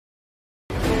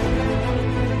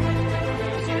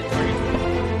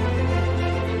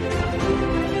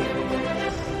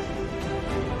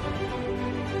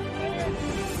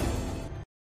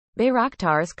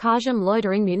Bayraktar's KAGEM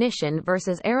loitering munition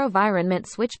versus AeroVironment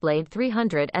Switchblade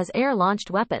 300 as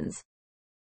air-launched weapons.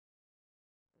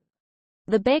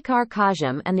 The Baykar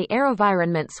KAGEM and the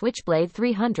AeroVironment Switchblade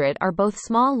 300 are both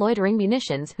small loitering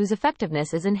munitions whose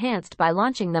effectiveness is enhanced by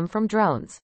launching them from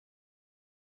drones.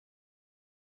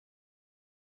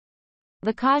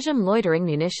 The KAGEM loitering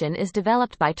munition is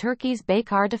developed by Turkey's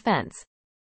Baykar Defense.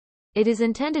 It is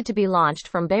intended to be launched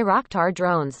from Bayraktar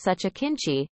drones such as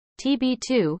AKINCI,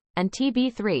 TB2, and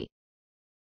TB3.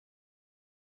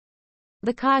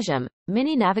 The KAGEM,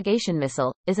 mini navigation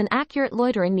missile, is an accurate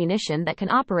loitering munition that can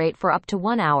operate for up to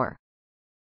 1 hour.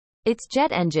 Its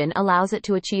jet engine allows it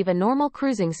to achieve a normal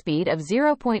cruising speed of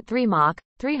 0.3 Mach,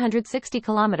 360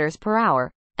 km per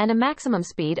hour, and a maximum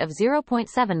speed of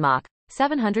 0.7 Mach,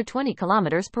 720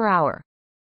 km per hour.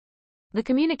 The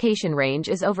communication range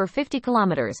is over 50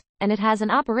 kilometers, and it has an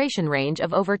operation range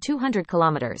of over 200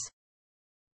 kilometers.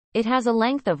 It has a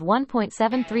length of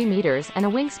 1.73 meters and a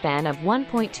wingspan of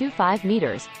 1.25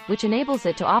 meters, which enables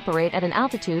it to operate at an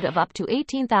altitude of up to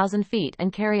 18,000 feet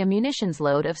and carry a munitions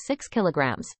load of 6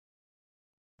 kilograms.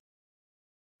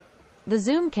 The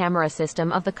zoom camera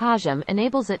system of the KAGEM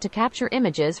enables it to capture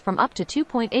images from up to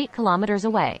 2.8 kilometers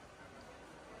away.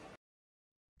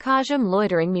 KAGEM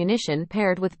loitering munition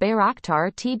paired with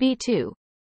Bayraktar TB2.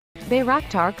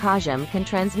 Bayraktar KAGEM can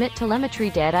transmit telemetry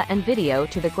data and video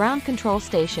to the ground control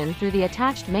station through the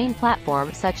attached main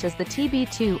platform such as the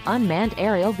TB2 unmanned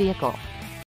aerial vehicle.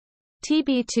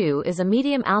 TB2 is a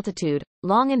medium-altitude,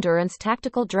 long-endurance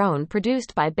tactical drone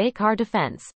produced by Baykar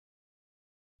Defense.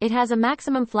 It has a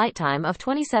maximum flight time of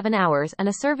 27 hours and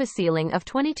a service ceiling of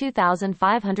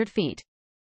 22,500 feet.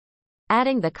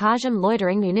 Adding the KAGEM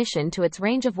loitering munition to its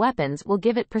range of weapons will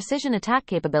give it precision attack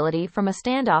capability from a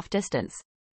standoff distance.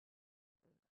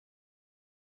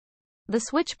 The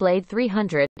Switchblade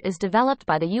 300 is developed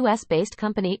by the US-based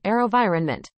company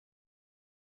AeroVironment.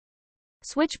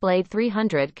 Switchblade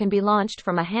 300 can be launched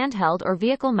from a handheld or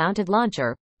vehicle-mounted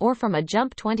launcher, or from a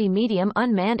Jump 20 medium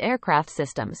unmanned aircraft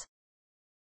systems.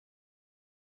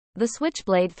 The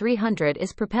Switchblade 300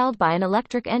 is propelled by an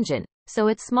electric engine, so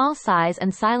its small size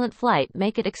and silent flight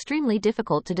make it extremely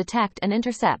difficult to detect and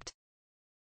intercept.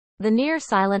 The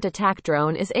near-silent attack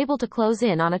drone is able to close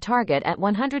in on a target at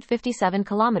 157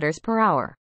 km per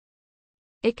hour.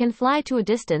 It can fly to a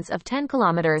distance of 10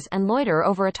 km and loiter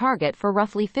over a target for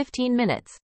roughly 15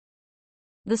 minutes.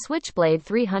 The Switchblade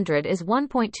 300 is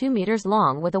 1.2 meters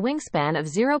long with a wingspan of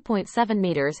 0.7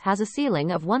 meters, has a ceiling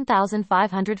of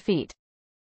 1,500 feet.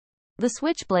 The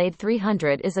Switchblade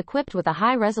 300 is equipped with a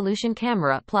high-resolution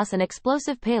camera plus an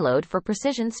explosive payload for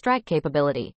precision strike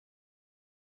capability.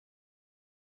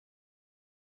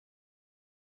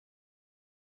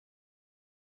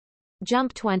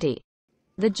 Jump 20.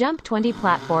 The Jump 20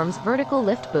 platform's vertical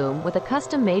lift boom with a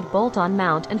custom-made bolt-on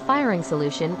mount and firing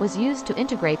solution was used to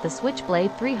integrate the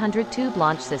Switchblade 300 tube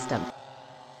launch system.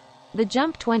 The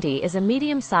Jump 20 is a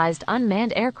medium-sized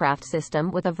unmanned aircraft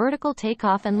system with a vertical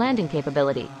takeoff and landing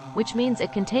capability, which means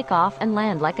it can take off and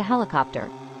land like a helicopter.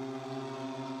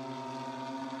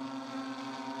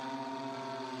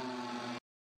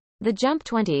 The Jump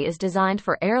 20 is designed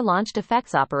for air-launched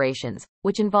effects operations,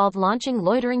 which involve launching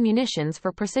loitering munitions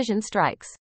for precision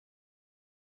strikes.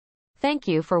 Thank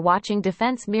you for watching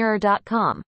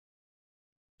DefenseMirror.com.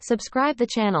 Subscribe the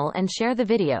channel and share the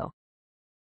video.